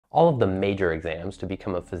All of the major exams to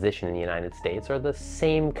become a physician in the United States are the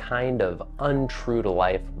same kind of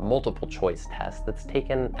untrue-to-life multiple choice test that's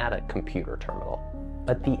taken at a computer terminal.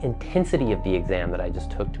 But the intensity of the exam that I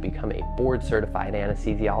just took to become a board-certified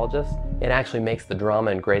anesthesiologist, it actually makes the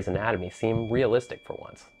drama in Grey's Anatomy seem realistic for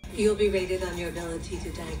once. You'll be rated on your ability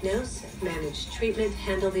to diagnose, manage treatment,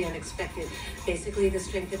 handle the unexpected, basically the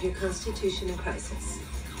strength of your constitution in crisis.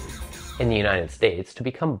 In the United States, to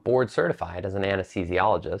become board certified as an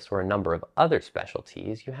anesthesiologist or a number of other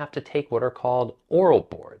specialties, you have to take what are called oral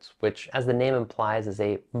boards, which, as the name implies, is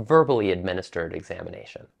a verbally administered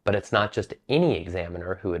examination. But it's not just any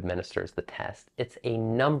examiner who administers the test, it's a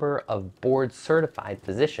number of board certified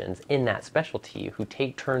physicians in that specialty who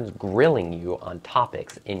take turns grilling you on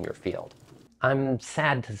topics in your field. I'm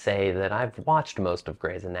sad to say that I've watched most of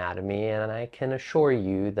Grey's Anatomy, and I can assure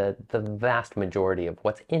you that the vast majority of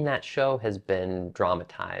what's in that show has been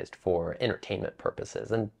dramatized for entertainment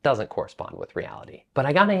purposes and doesn't correspond with reality. But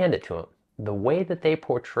I gotta hand it to them. The way that they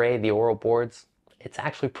portray the oral boards, it's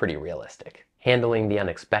actually pretty realistic. Handling the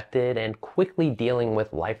unexpected and quickly dealing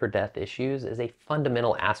with life or death issues is a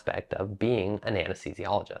fundamental aspect of being an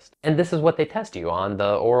anesthesiologist. And this is what they test you on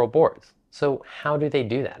the oral boards. So how do they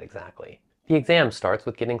do that exactly? The exam starts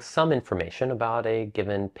with getting some information about a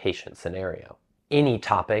given patient scenario. Any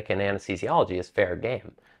topic in anesthesiology is fair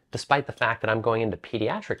game. Despite the fact that I'm going into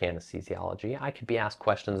pediatric anesthesiology, I could be asked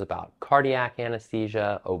questions about cardiac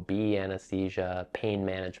anesthesia, OB anesthesia, pain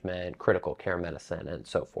management, critical care medicine, and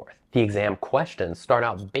so forth. The exam questions start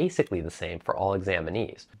out basically the same for all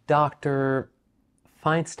examinees. Dr.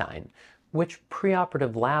 Feinstein, which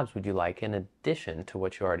preoperative labs would you like in addition to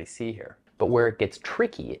what you already see here? But where it gets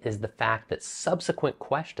tricky is the fact that subsequent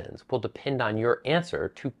questions will depend on your answer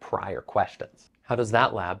to prior questions. How does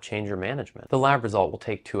that lab change your management? The lab result will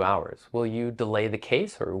take 2 hours. Will you delay the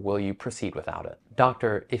case or will you proceed without it?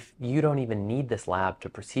 Doctor, if you don't even need this lab to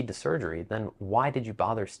proceed to surgery, then why did you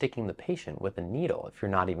bother sticking the patient with a needle if you're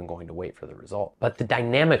not even going to wait for the result? But the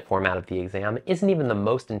dynamic format of the exam isn't even the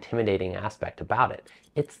most intimidating aspect about it.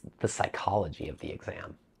 It's the psychology of the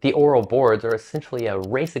exam. The oral boards are essentially a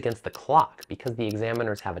race against the clock because the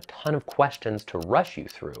examiners have a ton of questions to rush you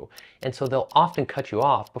through, and so they'll often cut you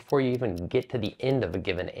off before you even get to the end of a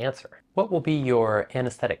given answer. What will be your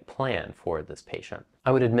anesthetic plan for this patient?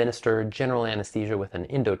 I would administer general anesthesia with an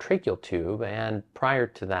endotracheal tube, and prior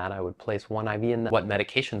to that I would place one IV in the... What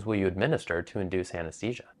medications will you administer to induce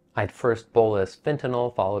anesthesia? I'd first bolus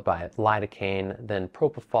fentanyl, followed by lidocaine, then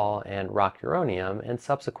propofol and rocuronium, and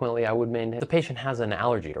subsequently I would maintain the patient has an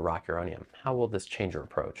allergy to rocuronium. How will this change your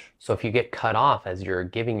approach? So if you get cut off as you're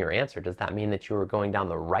giving your answer, does that mean that you were going down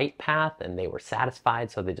the right path and they were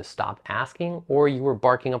satisfied so they just stopped asking? Or you were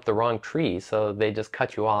barking up the wrong tree so they just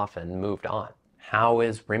cut you off and moved on? How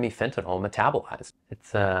is remifentanil metabolized?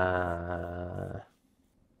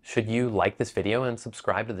 Should you like this video and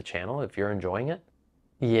subscribe to the channel if you're enjoying it?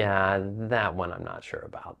 Yeah, that one I'm not sure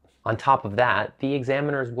about. On top of that, the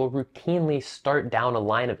examiners will routinely start down a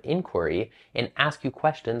line of inquiry and ask you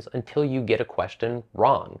questions until you get a question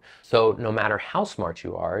wrong. So no matter how smart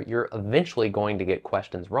you are, you're eventually going to get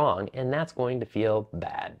questions wrong, and that's going to feel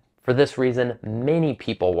bad. For this reason, many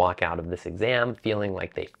people walk out of this exam feeling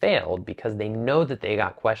like they failed because they know that they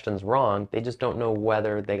got questions wrong, they just don't know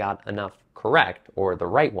whether they got enough correct or the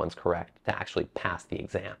right ones correct to actually pass the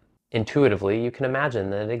exam. Intuitively, you can imagine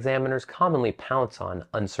that examiners commonly pounce on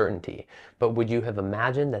uncertainty, but would you have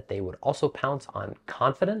imagined that they would also pounce on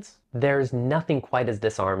confidence? There's nothing quite as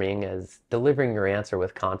disarming as delivering your answer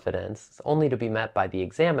with confidence, only to be met by the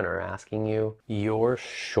examiner asking you, "You're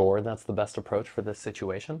sure that's the best approach for this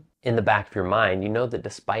situation?" In the back of your mind, you know that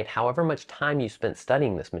despite however much time you spent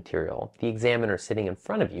studying this material, the examiner sitting in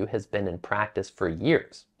front of you has been in practice for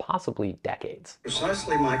years, possibly decades.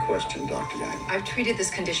 Precisely my question, Dr. Yang. I've treated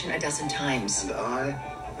this condition a dozen times. And I,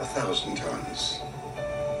 1,000 times.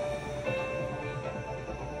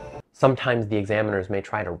 Sometimes the examiners may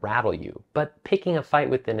try to rattle you, but picking a fight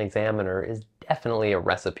with an examiner is definitely a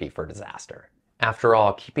recipe for disaster. After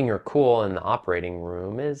all, keeping your cool in the operating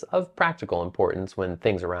room is of practical importance when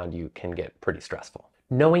things around you can get pretty stressful.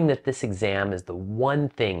 Knowing that this exam is the one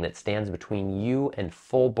thing that stands between you and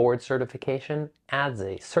full board certification adds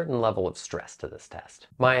a certain level of stress to this test.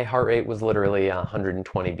 My heart rate was literally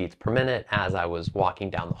 120 beats per minute as I was walking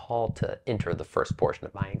down the hall to enter the first portion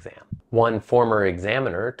of my exam. One former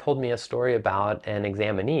examiner told me a story about an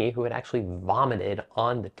examinee who had actually vomited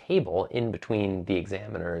on the table in between the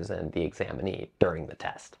examiners and the examinee during the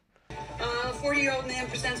test. 40-year-old man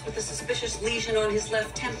presents with a suspicious lesion on his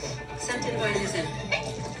left temple. Sent in by his in.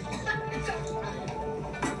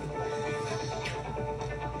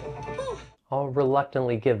 I'll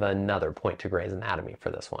reluctantly give another point to Grey's Anatomy for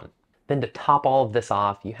this one. Then to top all of this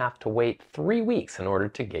off, you have to wait 3 weeks in order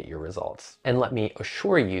to get your results. And let me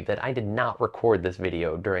assure you that I did not record this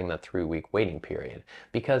video during the 3-week waiting period,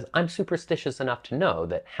 because I'm superstitious enough to know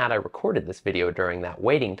that had I recorded this video during that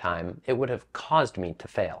waiting time, it would have caused me to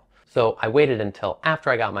fail. So I waited until after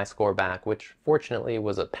I got my score back, which fortunately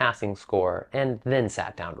was a passing score, and then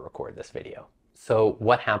sat down to record this video. So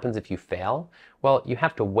what happens if you fail? Well, you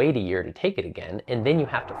have to wait a year to take it again, and then you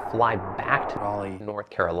have to fly back to Raleigh, North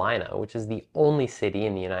Carolina, which is the only city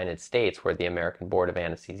in the United States where the American Board of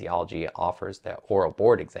Anesthesiology offers the oral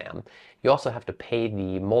board exam. You also have to pay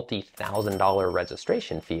the multi-$1,000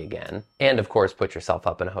 registration fee again, and of course put yourself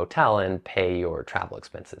up in a hotel and pay your travel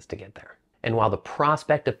expenses to get there. And while the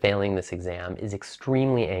prospect of failing this exam is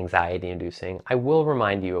extremely anxiety-inducing, I will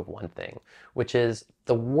remind you of one thing, which is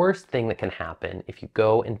the worst thing that can happen if you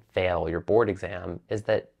go and fail your board exam is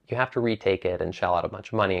that you have to retake it and shell out a bunch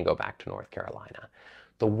of money and go back to North Carolina.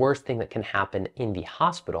 The worst thing that can happen in the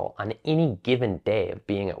hospital on any given day of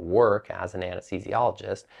being at work as an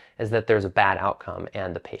anesthesiologist is that there's a bad outcome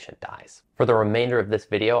and the patient dies. For the remainder of this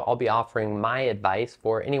video, I'll be offering my advice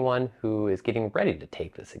for anyone who is getting ready to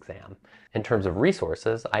take this exam. In terms of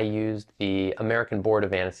resources, I used the American Board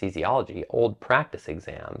of Anesthesiology old practice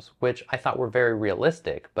exams, which I thought were very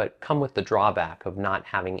realistic, but come with the drawback of not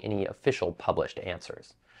having any official published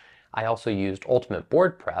answers. I also used Ultimate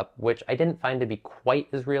Board Prep, which I didn't find to be quite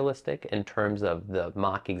as realistic in terms of the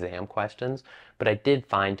mock exam questions, but I did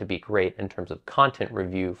find to be great in terms of content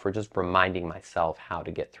review for just reminding myself how to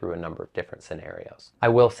get through a number of different scenarios. I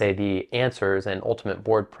will say the answers in Ultimate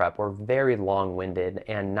Board Prep were very long-winded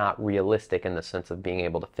and not realistic in the sense of being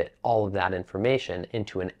able to fit all of that information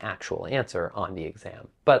into an actual answer on the exam.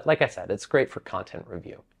 But like I said, it's great for content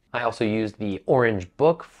review. I also used the Orange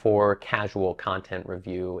Book for casual content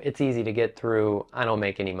review. It's easy to get through. I don't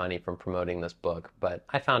make any money from promoting this book, but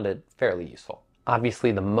I found it fairly useful.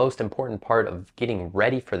 Obviously, the most important part of getting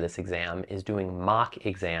ready for this exam is doing mock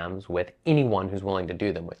exams with anyone who's willing to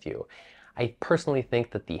do them with you. I personally think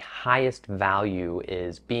that the highest value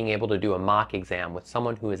is being able to do a mock exam with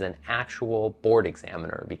someone who is an actual board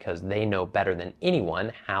examiner because they know better than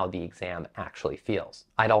anyone how the exam actually feels.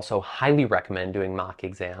 I'd also highly recommend doing mock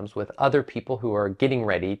exams with other people who are getting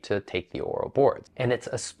ready to take the oral boards. And it's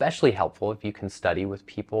especially helpful if you can study with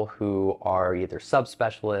people who are either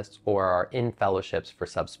subspecialists or are in fellowships for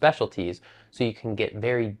subspecialties, so you can get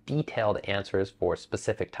very detailed answers for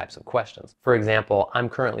specific types of questions. For example, I'm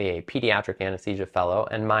currently a pediatric anesthesia fellow,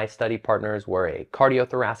 and my study partners were a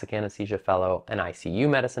cardiothoracic anesthesia fellow, an ICU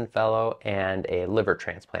medicine fellow, and a liver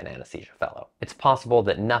transplant anesthesia fellow. It's possible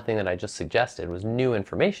that nothing that I just suggested was new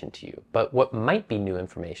information to you, but what might be new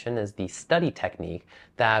information is the study technique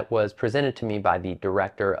that was presented to me by the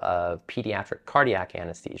director of pediatric cardiac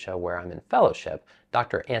anesthesia, where I'm in fellowship,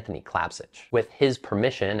 Dr. Anthony Klapsich. With his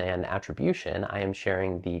permission and attribution, I am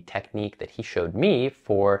sharing the technique that he showed me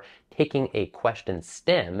for taking a question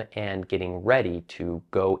stem and getting ready to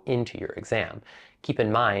go into your exam. Keep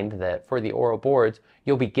in mind that for the oral boards,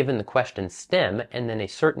 you'll be given the question stem and then a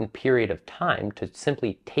certain period of time to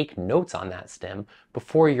simply take notes on that stem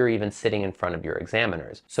before you're even sitting in front of your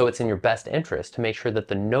examiners. So it's in your best interest to make sure that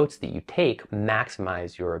the notes that you take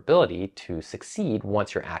maximize your ability to succeed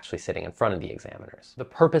once you're actually sitting in front of the examiners. The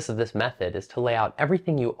purpose of this method is to lay out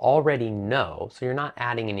everything you already know, so you're not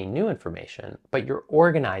adding any new information, but you're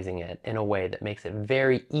organizing it in a way that makes it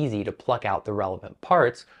very easy to pluck out the relevant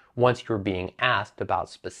parts once you're being asked about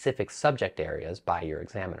specific subject areas by your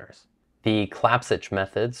examiners. The Klapsich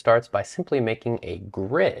method starts by simply making a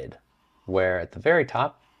grid where at the very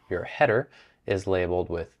top your header is labeled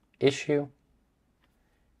with issue,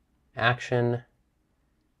 action,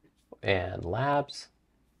 and labs,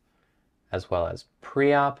 as well as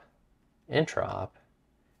pre-op, intra-op,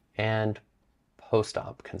 and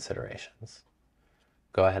post-op considerations.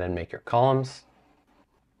 Go ahead and make your columns.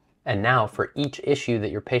 And now for each issue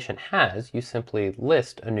that your patient has, you simply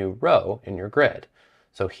list a new row in your grid.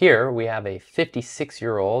 So here we have a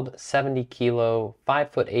 56-year-old, 70-kilo,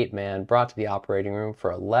 5'8" man brought to the operating room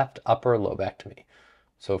for a left upper lobectomy.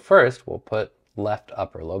 So first we'll put left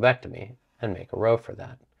upper lobectomy and make a row for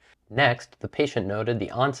that. Next, the patient noted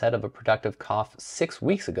the onset of a productive cough 6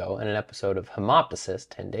 weeks ago and an episode of hemoptysis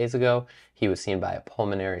 10 days ago. He was seen by a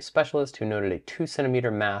pulmonary specialist who noted a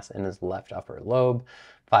 2-centimeter mass in his left upper lobe.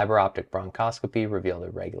 Fiber optic bronchoscopy revealed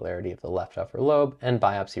irregularity of the left upper lobe, and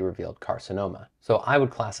biopsy revealed carcinoma. So I would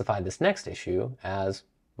classify this next issue as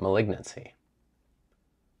malignancy.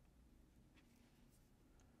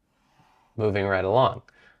 Moving right along.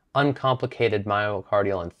 Uncomplicated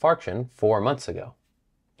myocardial infarction 4 months ago.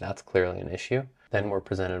 That's clearly an issue. Then we're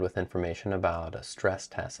presented with information about a stress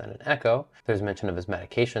test and an echo. There's mention of his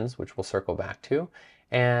medications, which we'll circle back to,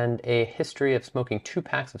 and a history of smoking 2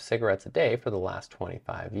 packs of cigarettes a day for the last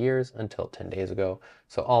 25 years until 10 days ago.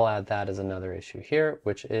 So I'll add that as another issue here,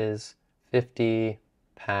 which is 50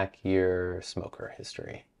 pack year smoker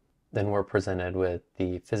history. Then we're presented with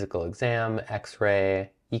the physical exam, x-ray,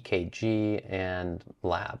 EKG, and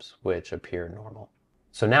labs, which appear normal.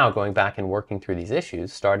 So now going back and working through these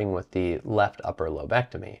issues, starting with the left upper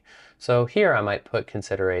lobectomy. So here I might put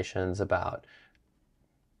considerations about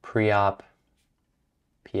pre-op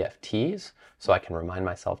PFTs, so I can remind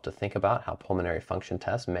myself to think about how pulmonary function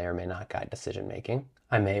tests may or may not guide decision making.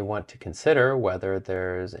 I may want to consider whether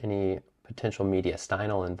there's any potential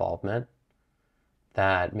mediastinal involvement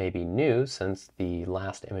that may be new since the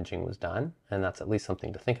last imaging was done, and that's at least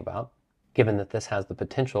something to think about. Given that this has the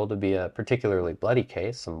potential to be a particularly bloody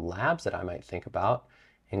case, some labs that I might think about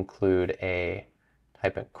include a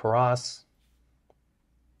typing cross,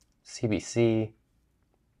 CBC,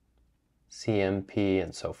 CMP,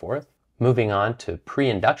 and so forth. Moving on to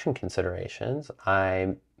pre-induction considerations,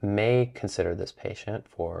 I may consider this patient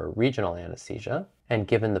for regional anesthesia, and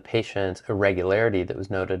given the patient's irregularity that was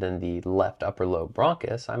noted in the left upper lobe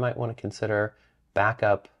bronchus, I might want to consider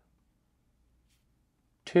backup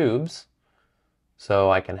tubes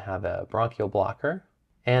so I can have a bronchial blocker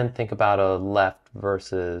and think about a left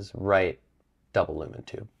versus right double lumen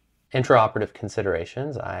tube. Intraoperative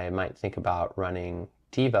considerations, I might think about running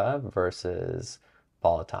DIVA versus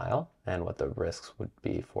volatile and what the risks would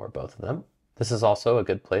be for both of them. This is also a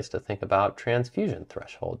good place to think about transfusion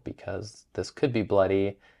threshold because this could be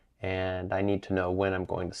bloody and I need to know when I'm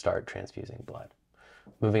going to start transfusing blood.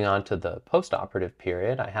 Moving on to the postoperative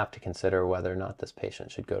period, I have to consider whether or not this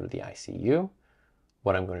patient should go to the ICU,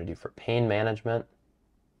 what I'm going to do for pain management,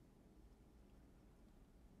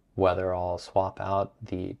 whether I'll swap out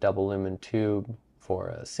the double lumen tube for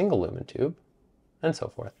a single lumen tube, and so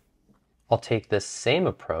forth. I'll take this same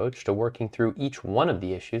approach to working through each one of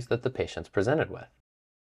the issues that the patient's presented with.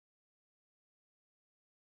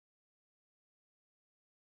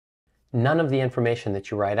 None of the information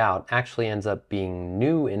that you write out actually ends up being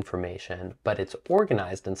new information, but it's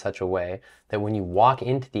organized in such a way that when you walk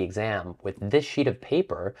into the exam with this sheet of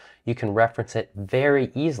paper, you can reference it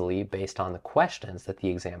very easily based on the questions that the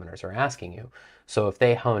examiners are asking you. So if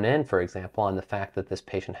they hone in, for example, on the fact that this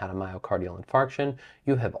patient had a myocardial infarction,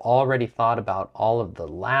 you have already thought about all of the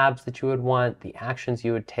labs that you would want, the actions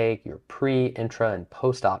you would take, your pre, intra, and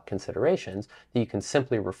post-op considerations that you can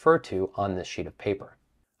simply refer to on this sheet of paper.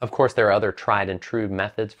 Of course, there are other tried and true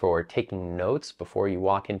methods for taking notes before you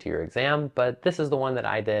walk into your exam, but this is the one that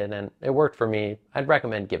I did and it worked for me. I'd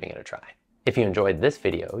recommend giving it a try. If you enjoyed this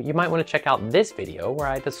video, you might want to check out this video where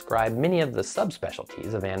I describe many of the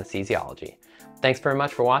subspecialties of anesthesiology. Thanks very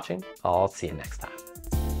much for watching. I'll see you next time.